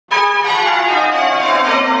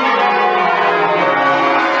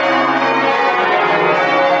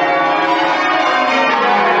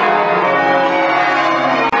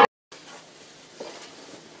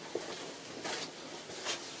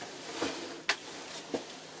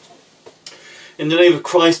In the name of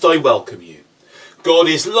Christ I welcome you. God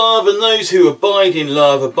is love, and those who abide in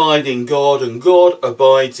love abide in God, and God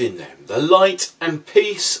abides in them. The light and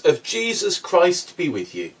peace of Jesus Christ be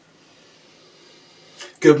with you.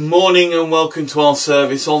 Good morning and welcome to our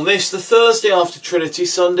service on this, the Thursday after Trinity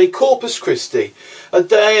Sunday, Corpus Christi, a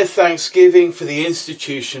day of thanksgiving for the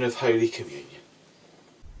institution of Holy Communion.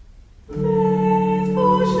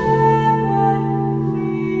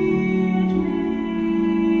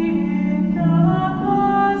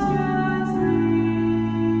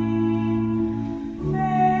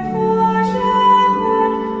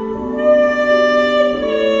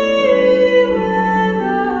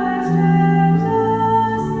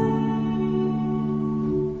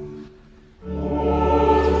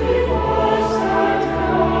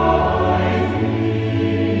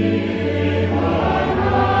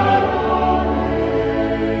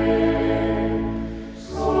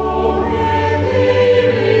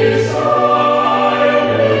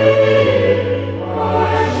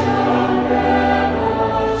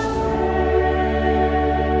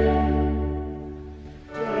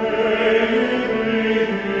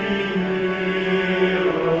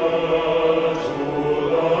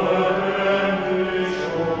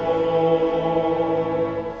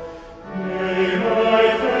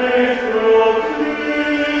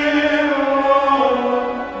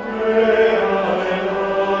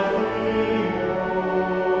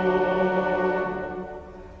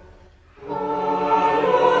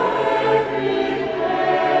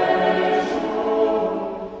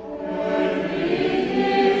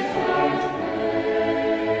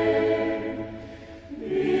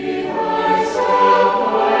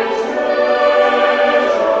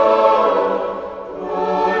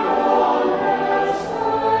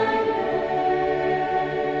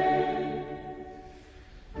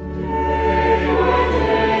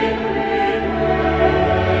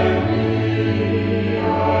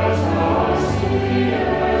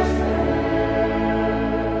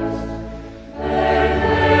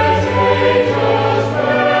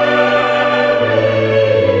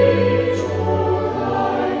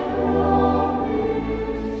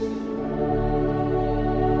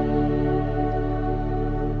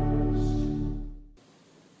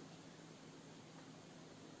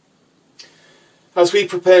 As we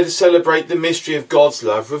prepare to celebrate the mystery of God's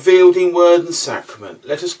love revealed in word and sacrament,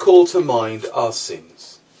 let us call to mind our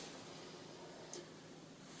sins.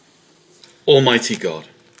 Almighty God,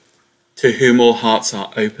 to whom all hearts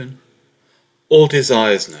are open, all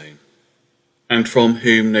desires known, and from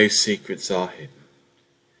whom no secrets are hidden,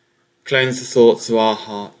 cleanse the thoughts of our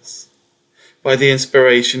hearts by the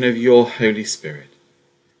inspiration of your Holy Spirit,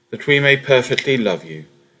 that we may perfectly love you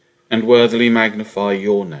and worthily magnify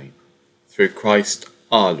your name. Through Christ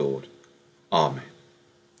our Lord. Amen.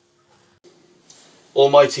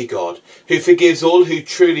 Almighty God, who forgives all who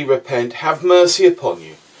truly repent, have mercy upon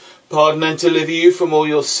you. Pardon and deliver you from all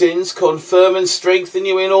your sins, confirm and strengthen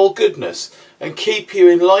you in all goodness, and keep you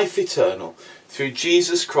in life eternal. Through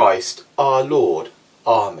Jesus Christ our Lord.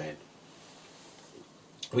 Amen.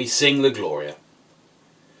 We sing the Gloria.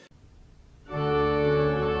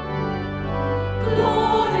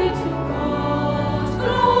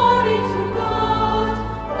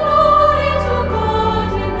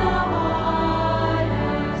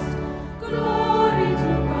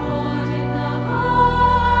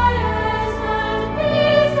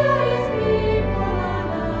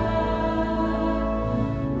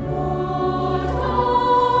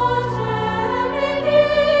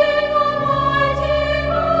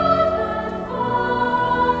 For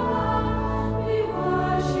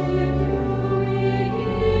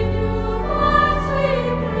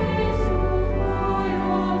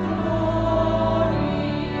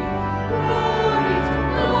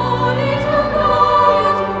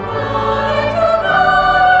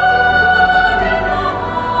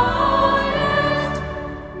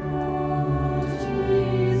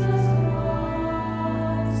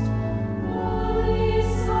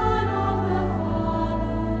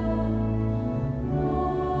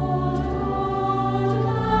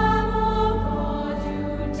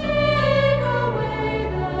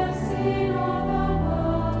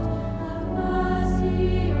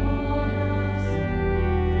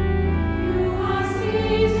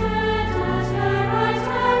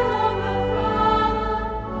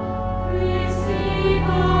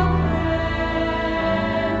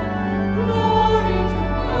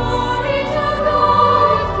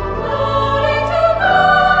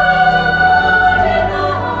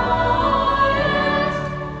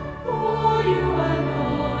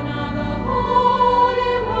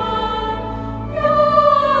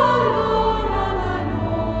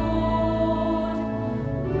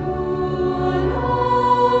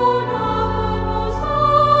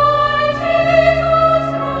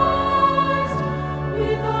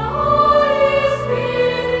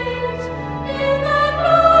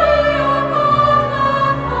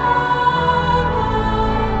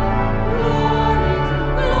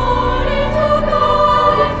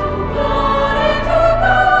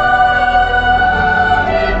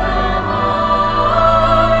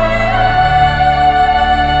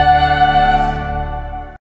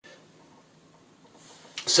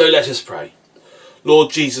So let us pray. Lord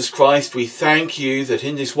Jesus Christ, we thank you that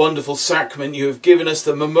in this wonderful sacrament you have given us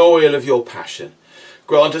the memorial of your passion.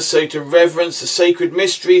 Grant us so to reverence the sacred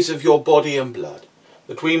mysteries of your body and blood,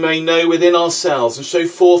 that we may know within ourselves and show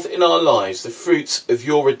forth in our lives the fruits of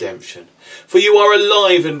your redemption. For you are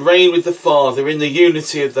alive and reign with the Father in the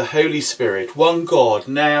unity of the Holy Spirit, one God,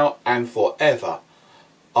 now and forever.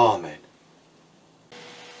 Amen.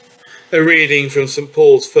 A reading from St.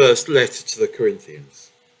 Paul's first letter to the Corinthians.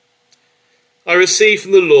 I received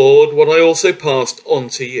from the Lord what I also passed on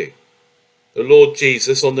to you. The Lord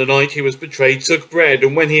Jesus, on the night he was betrayed, took bread,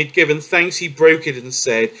 and when he had given thanks, he broke it and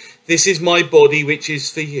said, "This is my body, which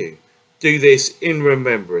is for you. Do this in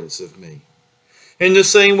remembrance of me." In the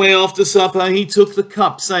same way, after supper, he took the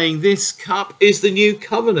cup, saying, "This cup is the new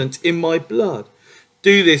covenant in my blood.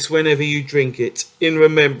 Do this whenever you drink it, in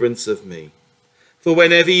remembrance of me. For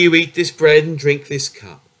whenever you eat this bread and drink this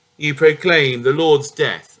cup, you proclaim the Lord's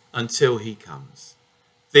death until he comes."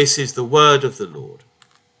 This is the word of the Lord.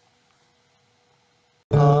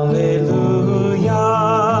 Alleluia,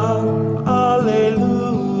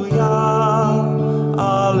 alleluia,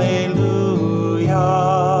 alleluia,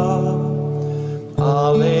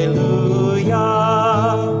 alleluia,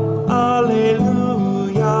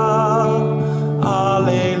 alleluia,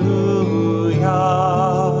 alleluia.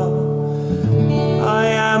 I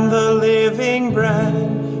am the living bread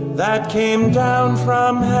that came down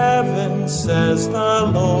from heaven, says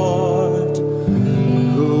the Lord.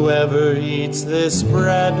 Whoever eats this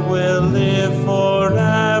bread will live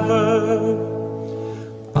forever.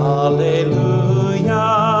 Alleluia,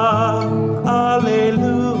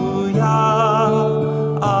 alleluia,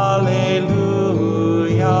 alleluia.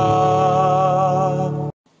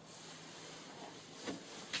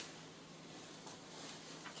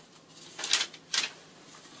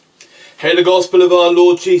 Hail the Gospel of our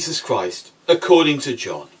Lord Jesus Christ, according to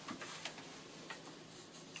John.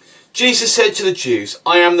 Jesus said to the Jews,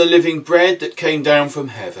 "I am the living bread that came down from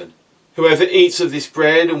heaven. Whoever eats of this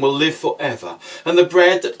bread and will live forever, and the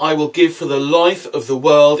bread that I will give for the life of the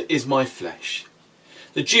world is my flesh."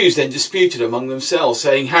 The Jews then disputed among themselves,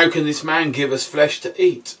 saying, "How can this man give us flesh to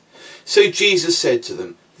eat?" So Jesus said to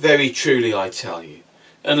them, "Very truly I tell you,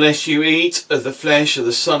 unless you eat of the flesh of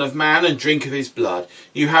the Son of Man and drink of his blood,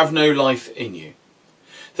 you have no life in you.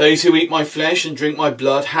 Those who eat my flesh and drink my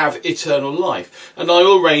blood have eternal life, and I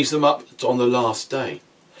will raise them up on the last day.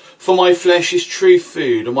 For my flesh is true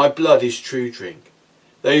food, and my blood is true drink.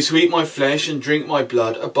 Those who eat my flesh and drink my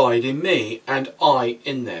blood abide in me, and I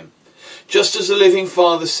in them. Just as the living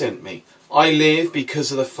Father sent me, I live because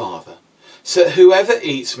of the Father. So whoever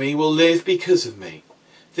eats me will live because of me.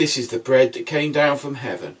 This is the bread that came down from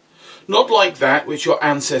heaven, not like that which your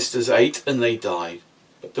ancestors ate and they died.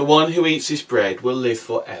 But the one who eats this bread will live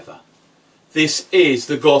forever." This is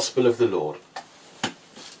the Gospel of the Lord.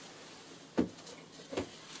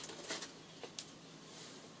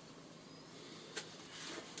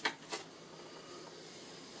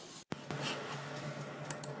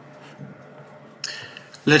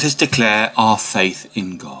 Let us declare our faith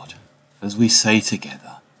in God as we say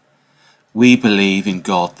together, "We believe in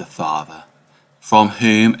God the Father, from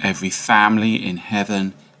whom every family in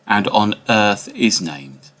heaven and on earth is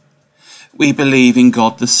named. We believe in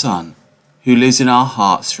God the Son, who lives in our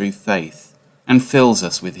hearts through faith and fills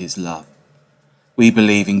us with his love. We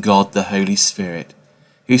believe in God the Holy Spirit,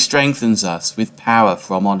 who strengthens us with power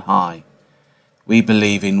from on high. We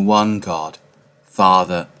believe in one God,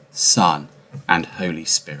 Father, Son, and Holy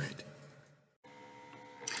Spirit."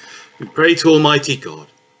 We pray to Almighty God.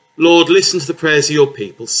 Lord, listen to the prayers of your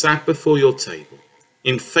people sat before your table.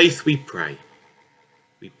 In faith we pray.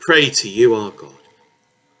 We pray to you, our God.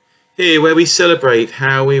 Here, where we celebrate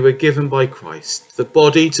how we were given by Christ, the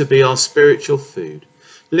body to be our spiritual food,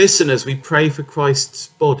 listen as we pray for Christ's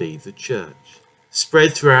body, the Church,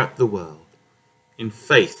 spread throughout the world. In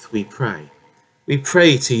faith we pray. We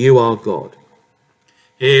pray to you, our God.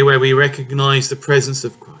 Here, where we recognize the presence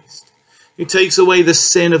of Christ, who takes away the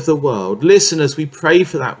sin of the world, listen as we pray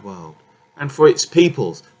for that world and for its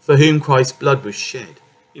peoples for whom Christ's blood was shed.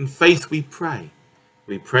 In faith we pray.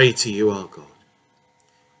 We pray to you, our God.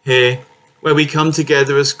 Here, where we come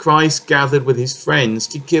together as Christ gathered with his friends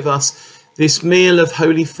to give us this meal of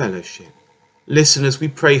holy fellowship, listen as we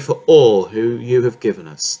pray for all who you have given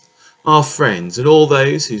us, our friends and all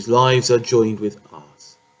those whose lives are joined with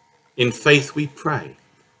ours. In faith we pray.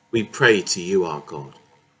 We pray to you, our God.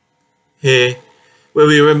 Here, where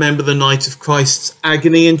we remember the night of Christ's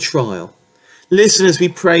agony and trial, listen as we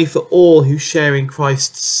pray for all who share in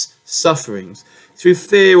Christ's sufferings through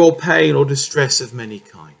fear or pain or distress of many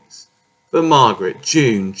kinds. For Margaret,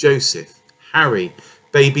 June, Joseph, Harry,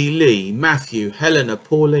 baby Lee, Matthew, Helena,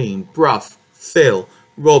 Pauline, Bruff, Phil,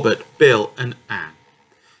 Robert, Bill and Anne.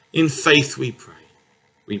 In faith we pray.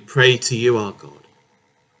 We pray to you, our God.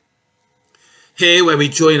 Here where we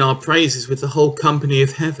join our praises with the whole company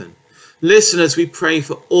of heaven, listen as we pray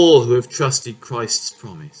for all who have trusted Christ's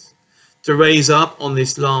promise, to raise up on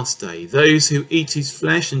this last day those who eat his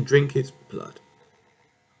flesh and drink his blood.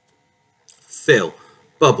 Phil,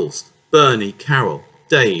 Bubbles, Bernie, Carol,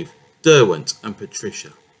 Dave, Derwent and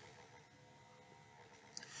Patricia.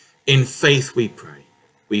 In faith we pray.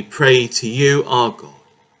 We pray to you, our God.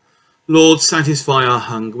 Lord, satisfy our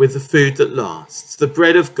hunger with the food that lasts, the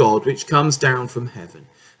bread of God which comes down from heaven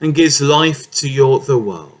and gives life to the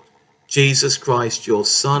world. Jesus Christ, your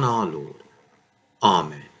Son, our Lord.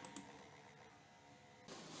 Amen.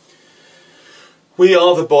 We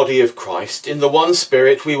are the body of Christ. In the one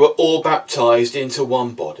Spirit we were all baptized into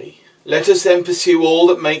one body. Let us then pursue all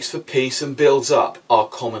that makes for peace and builds up our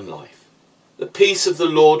common life. The peace of the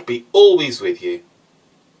Lord be always with you.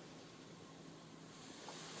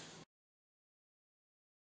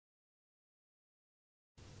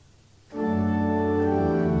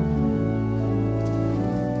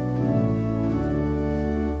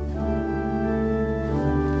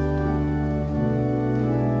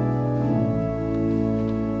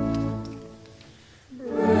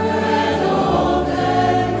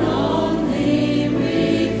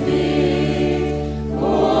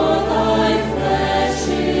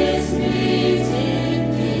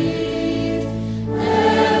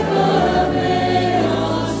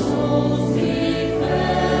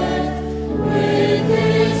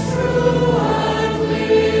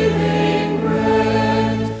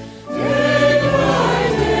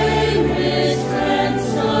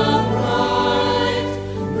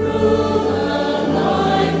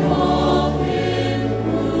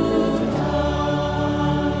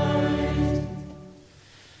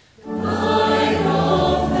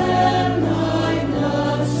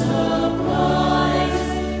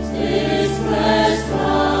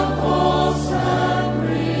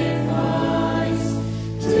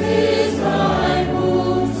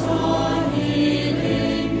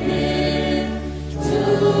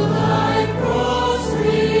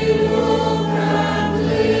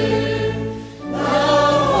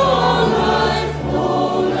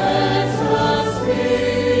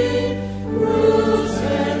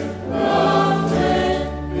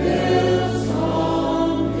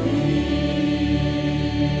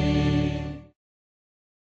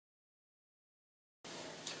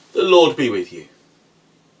 The Lord be with you.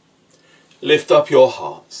 Lift up your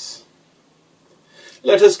hearts.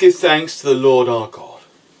 Let us give thanks to the Lord our God.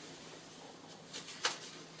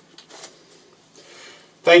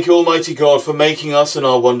 Thank you, Almighty God, for making us and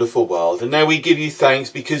our wonderful world. And now we give you thanks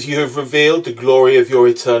because you have revealed the glory of your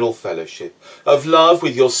eternal fellowship, of love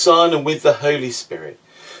with your Son and with the Holy Spirit.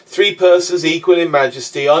 Three persons equal in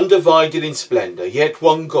majesty, undivided in splendour, yet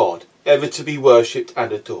one God, ever to be worshipped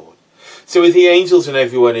and adored. So with the angels and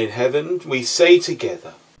everyone in heaven, we say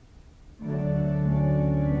together,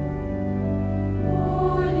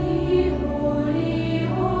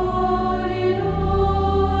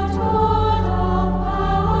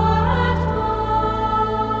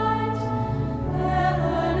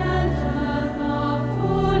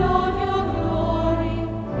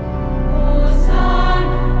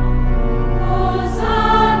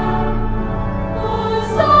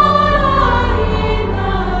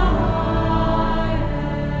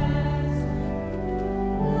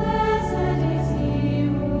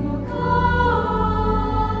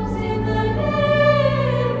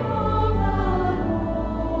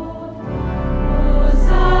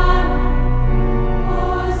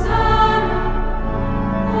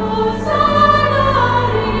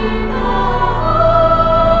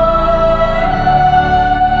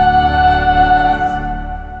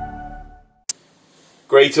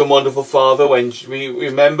 Great and wonderful Father, when we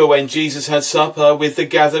remember when Jesus had supper with the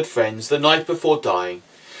gathered friends the night before dying,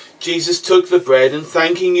 Jesus took the bread and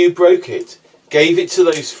thanking you broke it, gave it to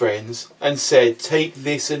those friends and said, "Take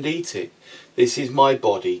this and eat it. This is my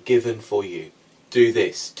body given for you. Do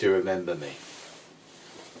this to remember me."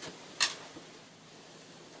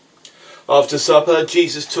 After supper,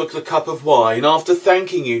 Jesus took the cup of wine. After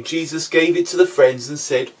thanking you, Jesus gave it to the friends and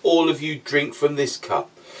said, "All of you drink from this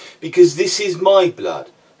cup, because this is my blood,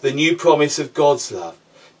 the new promise of God's love.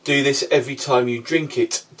 Do this every time you drink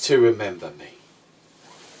it to remember me."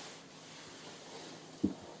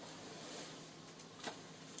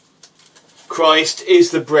 Christ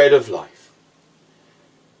is the bread of life.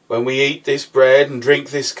 When we eat this bread and drink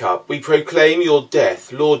this cup, we proclaim your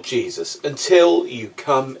death, Lord Jesus, until you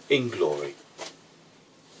come in glory.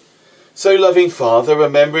 So, loving Father,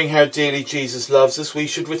 remembering how dearly Jesus loves us, we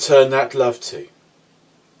should return that love too.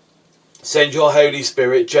 Send your Holy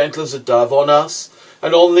Spirit, gentle as a dove, on us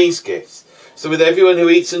and on these gifts, so with everyone who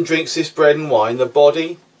eats and drinks this bread and wine, the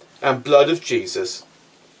body and blood of Jesus,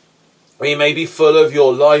 we may be full of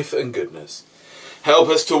your life and goodness. Help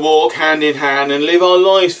us to walk hand in hand and live our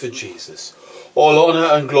lives for Jesus. All honour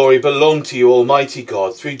and glory belong to you, Almighty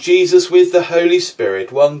God, through Jesus with the Holy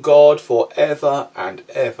Spirit, one God, for ever and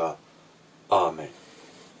ever. Amen.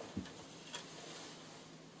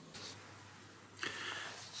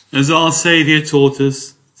 As our Saviour taught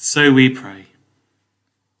us, so we pray.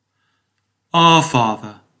 Our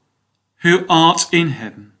Father, who art in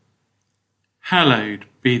heaven, hallowed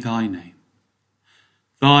be thy name.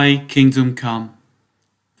 Thy kingdom come,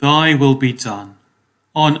 thy will be done,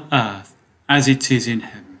 on earth as it is in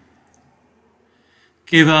heaven.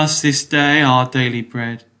 Give us this day our daily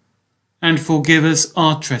bread, and forgive us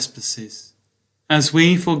our trespasses, as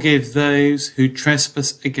we forgive those who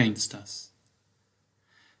trespass against us.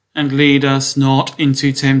 And lead us not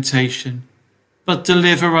into temptation, but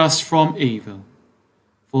deliver us from evil.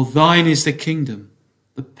 For thine is the kingdom,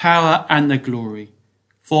 the power and the glory,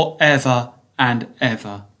 for ever and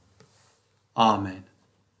ever. Amen.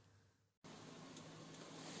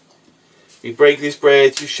 We break this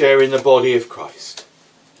bread to share in the body of Christ.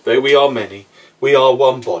 Though we are many, we are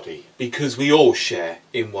one body, because we all share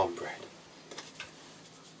in one bread.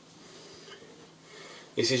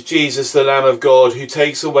 This is Jesus, the Lamb of God, who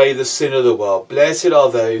takes away the sin of the world. Blessed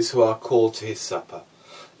are those who are called to his supper.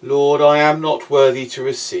 Lord, I am not worthy to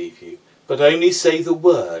receive you, but only say the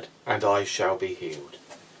word, and I shall be healed.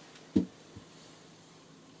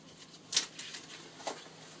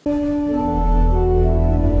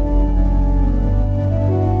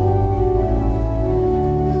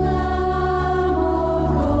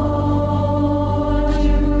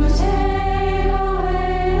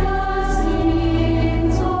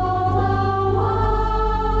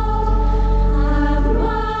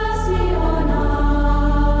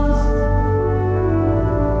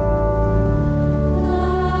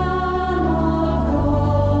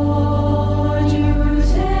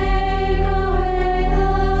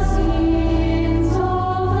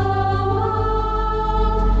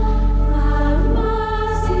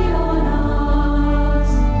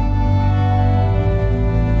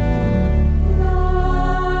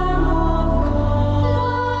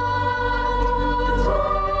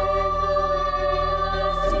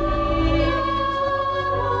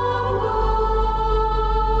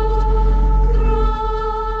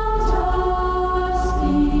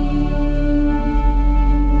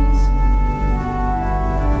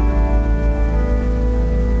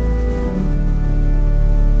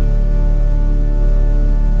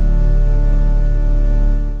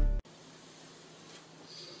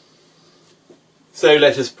 So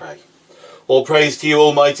let us pray. All praise to you,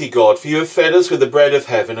 Almighty God, for you have fed us with the bread of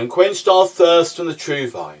heaven and quenched our thirst from the true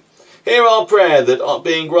vine. Hear our prayer that,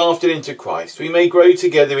 being grafted into Christ, we may grow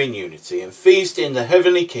together in unity and feast in the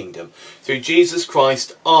heavenly kingdom, through Jesus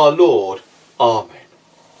Christ our Lord. Amen.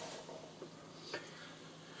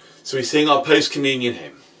 So we sing our post-communion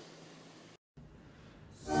hymn.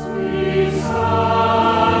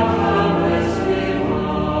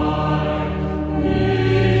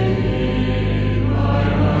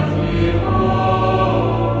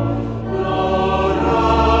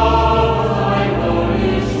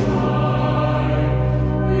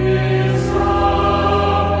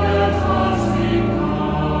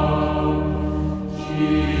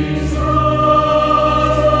 Jesus,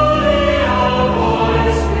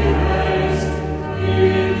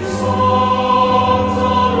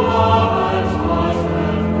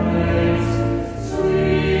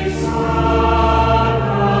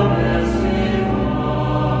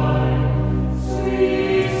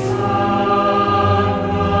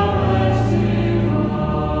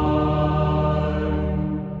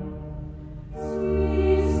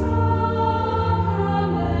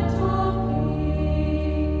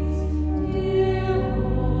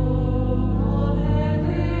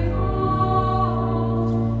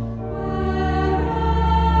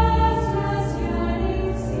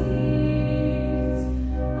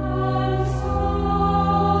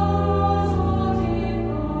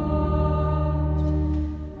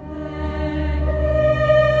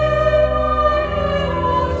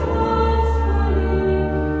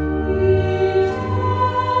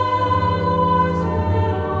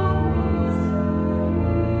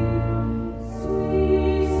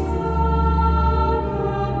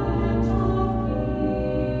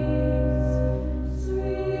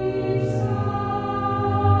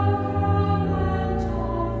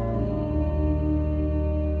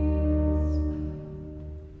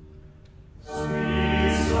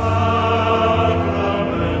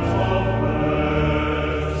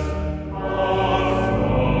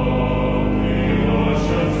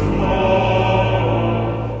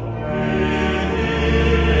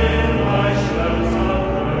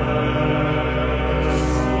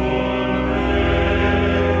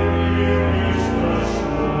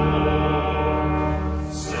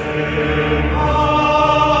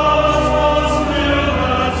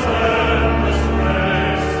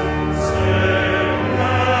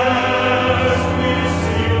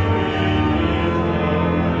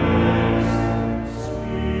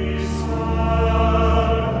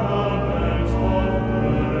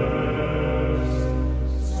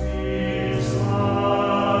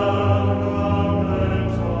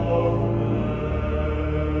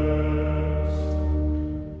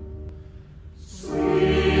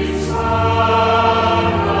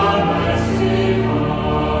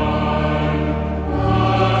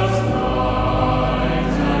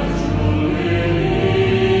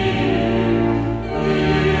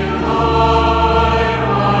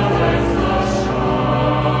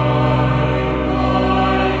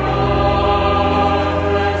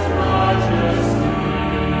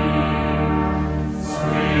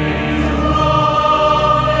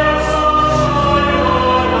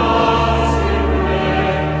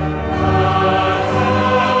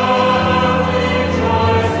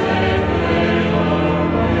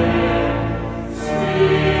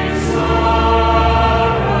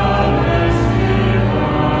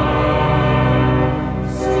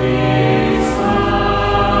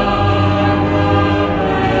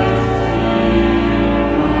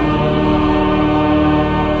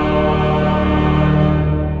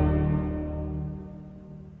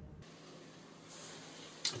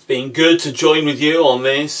 good to join with you on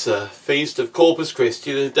this feast of Corpus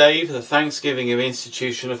Christi, the day for the thanksgiving of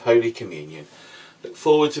institution of Holy Communion. Look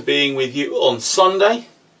forward to being with you on Sunday,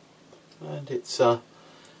 and it's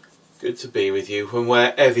good to be with you from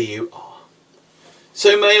wherever you are.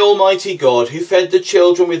 So may Almighty God, who fed the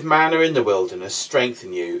children with manna in the wilderness,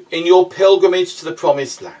 strengthen you in your pilgrimage to the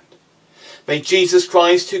promised land. May Jesus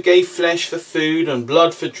Christ, who gave flesh for food and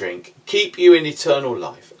blood for drink, keep you in eternal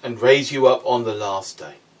life and raise you up on the last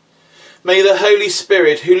day. May the Holy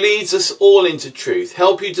Spirit, who leads us all into truth,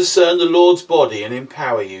 help you discern the Lord's body and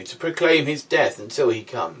empower you to proclaim his death until he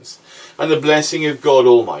comes. And the blessing of God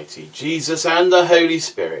Almighty, Jesus and the Holy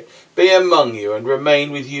Spirit be among you and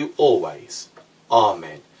remain with you always.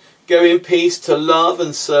 Amen. Go in peace to love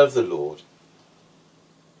and serve the Lord.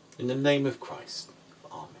 In the name of Christ.